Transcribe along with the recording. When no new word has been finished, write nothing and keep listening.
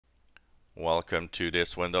Welcome to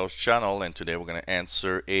this Windows channel, and today we're going to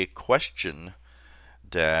answer a question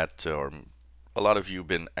that a lot of you have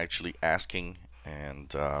been actually asking,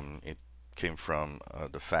 and it came from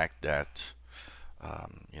the fact that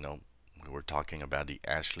we were talking about the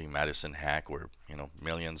Ashley Madison hack, where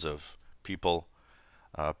millions of people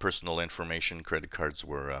personal information, credit cards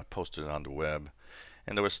were posted on the web,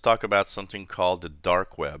 and there was talk about something called the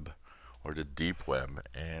dark web or the deep web.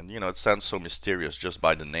 And it sounds so mysterious just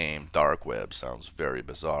by the name. Dark web sounds very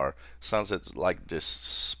bizarre. Sounds like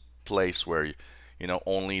this place where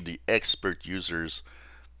only the expert users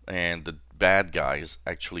and the bad guys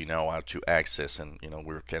actually know how to access, and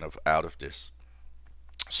we're kind of out of this.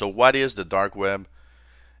 So what is the dark web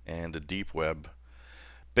and the deep web?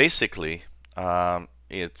 Basically,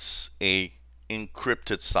 it's a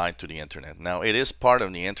encrypted site to the internet. Now, it is part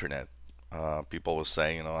of the internet. People will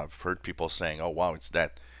say, I've heard people saying, "Oh, wow, it's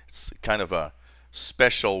kind of a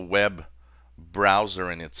special web browser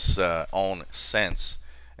in its own sense."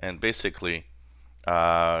 And basically,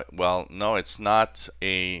 well, no, it's not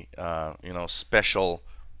a special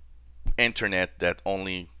internet that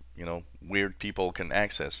only weird people can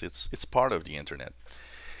access. It's part of the internet.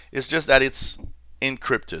 It's just that it's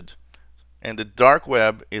encrypted. And the dark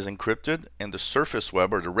web is encrypted, and the surface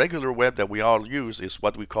web, or the regular web that we all use, is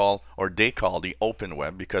what we call, or they call, the open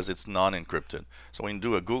web, because it's non-encrypted. So when you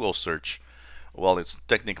do a Google search, well, it's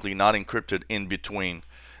technically not encrypted in between.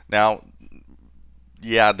 Now,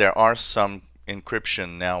 yeah, there are some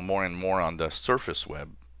encryption now more and more on the surface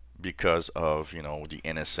web because of the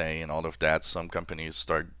NSA and all of that. Some companies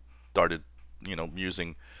started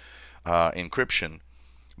using encryption.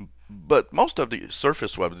 But most of the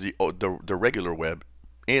surface web, the regular web,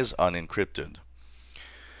 is unencrypted.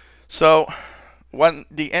 So when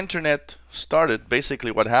the internet started,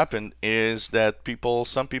 basically what happened is that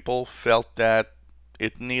some people felt that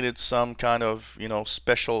it needed some kind of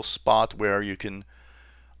special spot where you can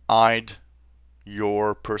hide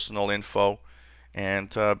your personal info, and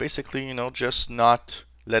basically just not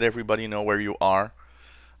let everybody know where you are.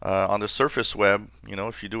 On the surface web,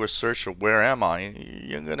 if you do a search of "where am I,"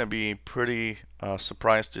 you're going to be pretty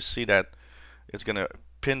surprised to see that it's going to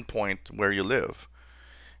pinpoint where you live.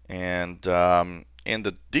 And in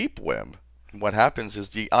the deep web, what happens is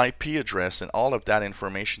the IP address and all of that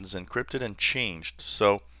information is encrypted and changed.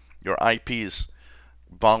 So your IP is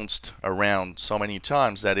bounced around so many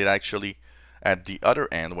times that it actually, at the other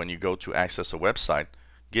end, when you go to access a website,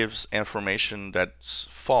 gives information that's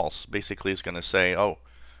false. Basically, it's going to say, "Oh,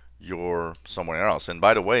 you're somewhere else." And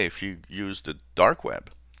by the way, if you use the dark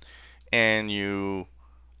web and you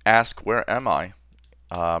ask "where am I,"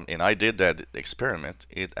 and I did that experiment,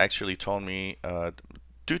 it actually told me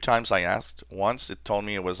 2 times I asked. Once it told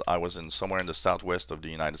me I was in somewhere in the southwest of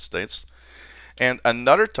the United States, and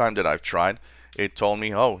another time that I've tried, it told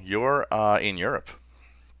me, "Oh, you're in Europe."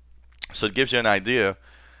 So it gives you an idea.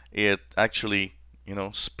 It actually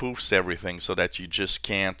spoofs everything so that you just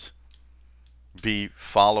can't be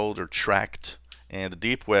followed or tracked. And the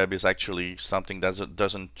deep web is actually something that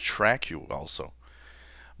doesn't track you also.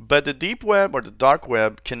 But the deep web or the dark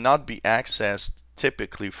web cannot be accessed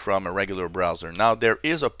typically from a regular browser. Now, there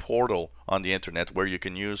is a portal on the internet where you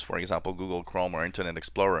can use, for example, Google Chrome or Internet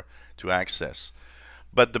Explorer to access.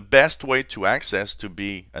 But the best way to access, to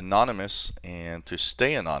be anonymous and to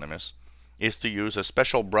stay anonymous, is to use a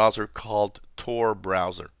special browser called TOR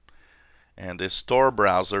Browser. And this TOR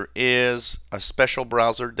browser is a special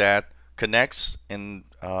browser that connects and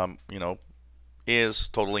is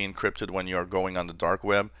totally encrypted when you're going on the dark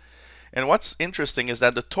web. And what's interesting is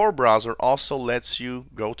that the TOR browser also lets you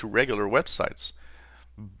go to regular websites,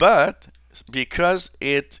 but because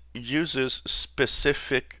it uses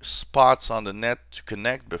specific spots on the net to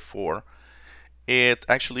connect before, it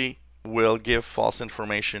actually will give false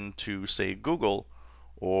information to, say, Google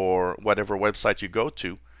or whatever website you go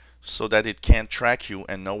to, so that it can't track you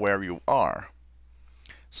and know where you are.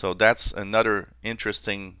 So that's another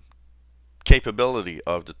interesting capability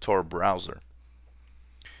of the Tor browser.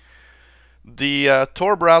 The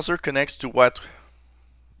Tor browser connects to what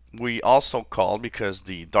we also call, because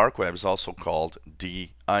the dark web is also called,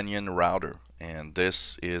 the onion router. And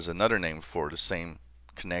this is another name for the same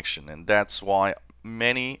connection. And that's why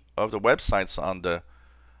many of the websites on the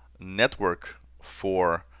network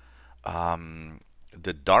for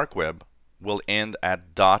the dark web will end at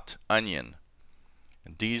 .onion.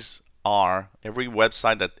 These are, every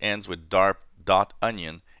website that ends with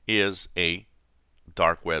 .onion is a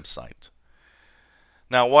dark website.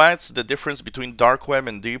 Now, what's the difference between dark web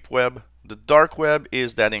and deep web? The dark web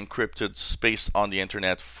is that encrypted space on the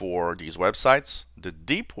internet for these websites. The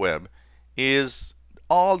deep web is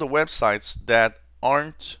all the websites that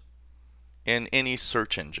aren't in any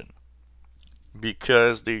search engine,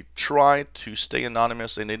 because they try to stay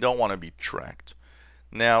anonymous and they don't want to be tracked.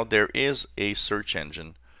 Now, there is a search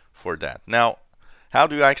engine for that. Now, how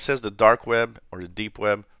do you access the dark web or the deep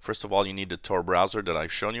web? First of all, you need the TOR browser that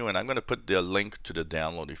I've shown you, and I'm going to put the link to the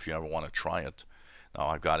download if you ever want to try it. Now,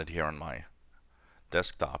 I've got it here on my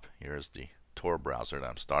desktop. Here's the TOR browser that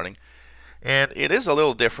I'm starting. And it is a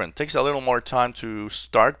little different. It takes a little more time to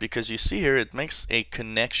start because you see here it makes a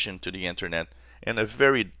connection to the internet in a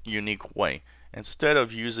very unique way. Instead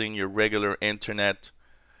of using your regular internet,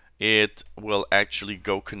 it will actually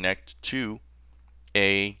go connect to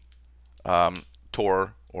a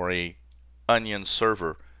TOR or a Onion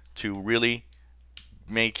server to really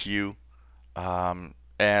make you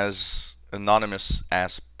as anonymous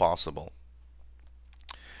as possible.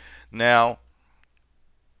 Now,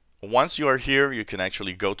 once you are here, you can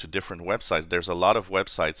actually go to different websites. There's a lot of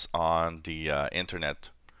websites on the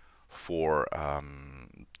internet for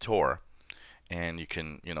TOR, and you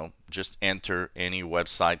can, just enter any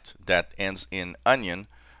website that ends in Onion.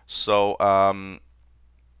 So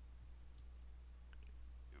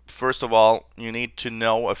first of all, you need to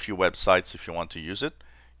know a few websites if you want to use it.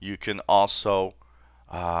 You can also,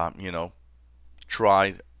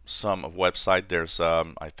 try some website. There's,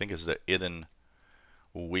 I think it's the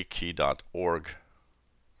hiddenwiki.org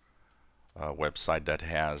website that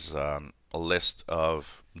has a list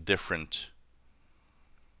of different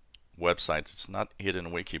websites. It's not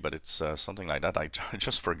Hidden Wiki, but it's something like that. I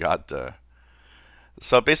just forgot.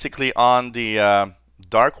 So basically, on the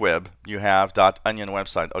dark web, you have .onion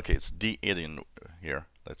website. Okay, it's the hidden here.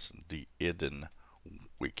 That's the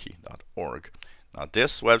hiddenwiki.org. Now,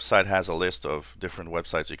 this website has a list of different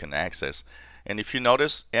websites you can access. And if you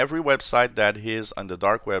notice, every website that is on the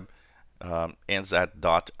dark web ends at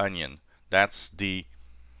 .onion. That's the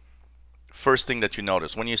first thing that you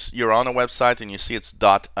notice. When you're on a website and you see it's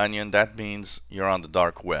 .onion, that means you're on the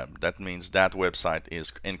dark web. That means that website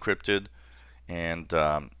is encrypted, and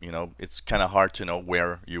it's kind of hard to know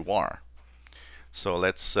where you are. So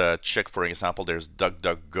let's check. For example, there's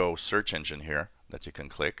DuckDuckGo search engine here that you can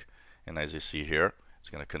click, and as you see here, it's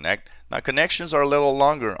going to connect. Now, connections are a little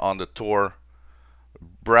longer on the TOR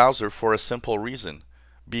browser for a simple reason.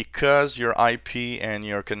 Because your IP and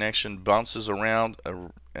your connection bounces around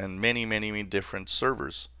and many different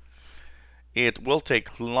servers, it will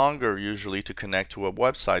take longer usually to connect to a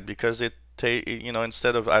website, because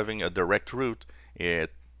instead of having a direct route,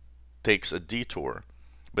 it takes a detour.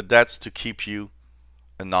 But that's to keep you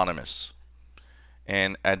anonymous.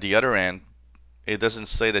 And at the other end, it doesn't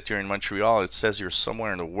say that you're in Montreal. It says you're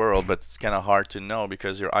somewhere in the world, but it's kind of hard to know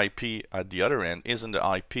because your IP at the other end isn't the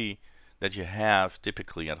IP that you have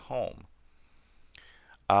typically at home.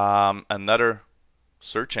 Another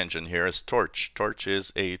search engine here is Torch. Torch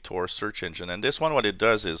is a TOR search engine, and this one, what it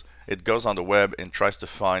does is it goes on the web and tries to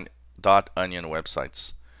find .onion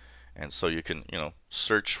websites. And so you can,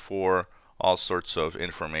 search for all sorts of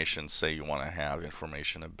information. Say you want to have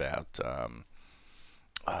information about,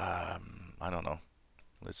 I don't know.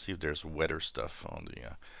 Let's see if there's weather stuff on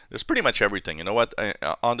the. There's pretty much everything. You know what?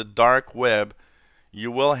 On the dark web, you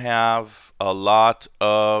will have a lot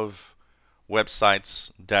of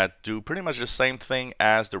websites that do pretty much the same thing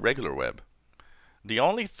as the regular web. The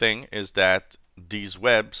only thing is that these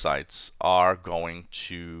websites are going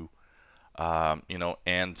to,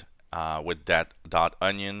 end with that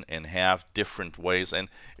 .onion and have different ways. And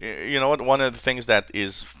you know what? One of the things that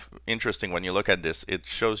is interesting when you look at this, it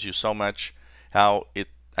shows you so much how it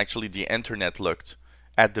actually the internet looked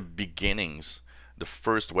at the beginnings, the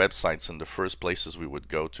first websites and the first places we would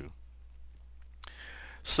go to.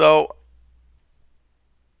 So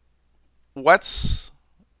what's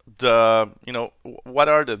the, what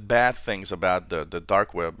are the bad things about the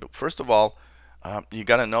dark web? First of all, you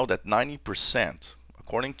got to know that 90%,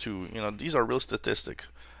 according to, these are real statistics,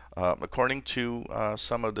 according to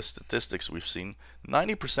some of the statistics we've seen,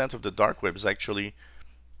 90% of the dark web is actually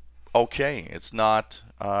okay. It's not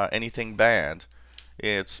anything bad.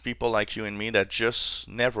 It's people like you and me that just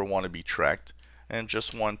never want to be tracked and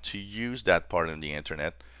just want to use that part of the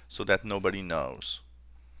internet so that nobody knows.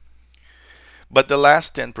 But the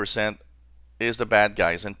last 10% is the bad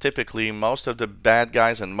guys, and typically most of the bad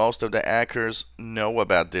guys and most of the hackers know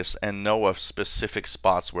about this and know of specific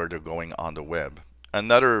spots where they're going on the web.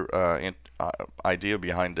 Another idea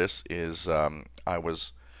behind this is I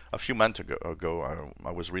was a few months ago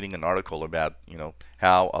I was reading an article about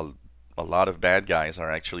how a lot of bad guys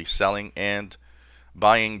are actually selling and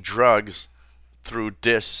buying drugs through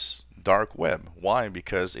this dark web. Why?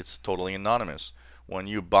 Because it's totally anonymous. When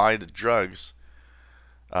you buy the drugs,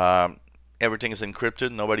 Um, Everything is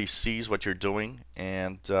encrypted. Nobody sees what you're doing,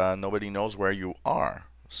 and nobody knows where you are.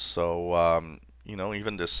 So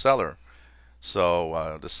even the seller.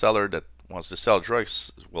 So the seller that wants to sell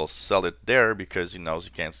drugs will sell it there because he knows he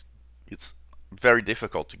can't. It's very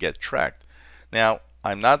difficult to get tracked. Now,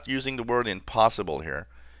 I'm not using the word impossible here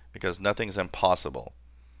because nothing's impossible,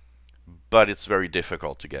 but it's very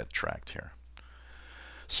difficult to get tracked here.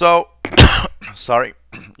 So, sorry,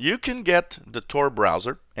 you can get the Tor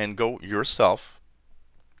browser and go yourself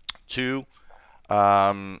to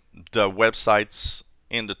the websites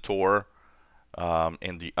in the Tor,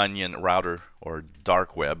 in the Onion router or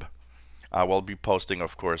dark web. I will be posting,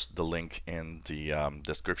 of course, the link in the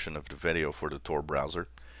description of the video for the Tor browser.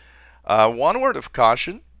 One word of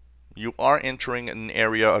caution, you are entering an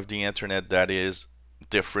area of the internet that is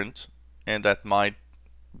different and that might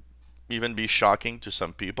even be shocking to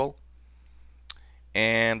some people.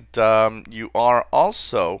 And you are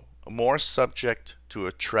also more subject to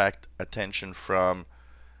attract attention from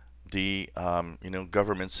the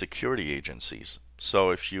government security agencies.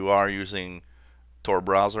 So if you are using Tor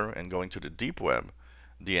browser and going to the deep web,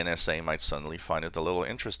 the NSA might suddenly find it a little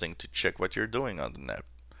interesting to check what you're doing on the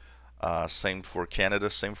net. Same for Canada,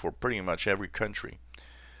 same for pretty much every country.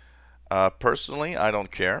 Personally, I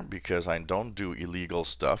don't care because I don't do illegal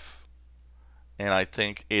stuff, and I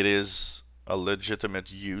think it is a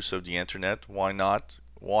legitimate use of the internet. Why not?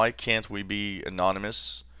 Why can't we be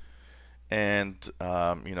anonymous and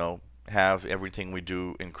have everything we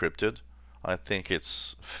do encrypted? I think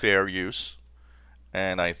it's fair use,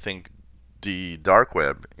 and I think the dark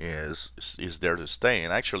web is there to stay,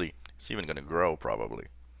 and actually it's even going to grow probably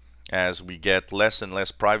as we get less and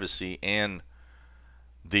less privacy in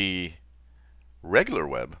the regular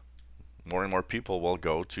web. More and more people will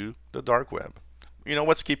go to the dark web. You know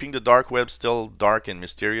what's keeping the dark web still dark and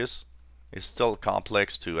mysterious? It's still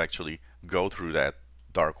complex to actually go through that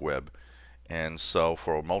dark web, and so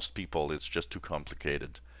for most people it's just too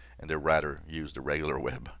complicated and they rather use the regular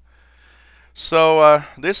web. So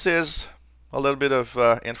this is a little bit of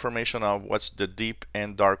information on what's the deep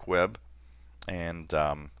and dark web, and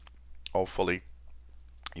hopefully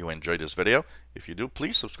you enjoyed this video. If you do,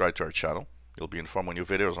 please subscribe to our channel. You'll be informed when new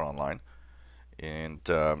videos are online. And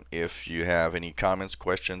if you have any comments,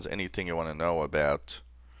 questions, anything you want to know about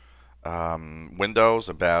Windows,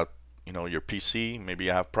 about your PC, maybe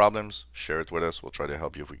you have problems, share it with us. We'll try to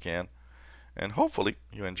help you if we can. And hopefully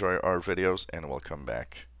you enjoy our videos, and we'll come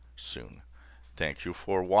back soon. Thank you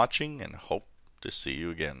for watching, and hope to see you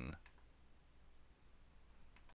again.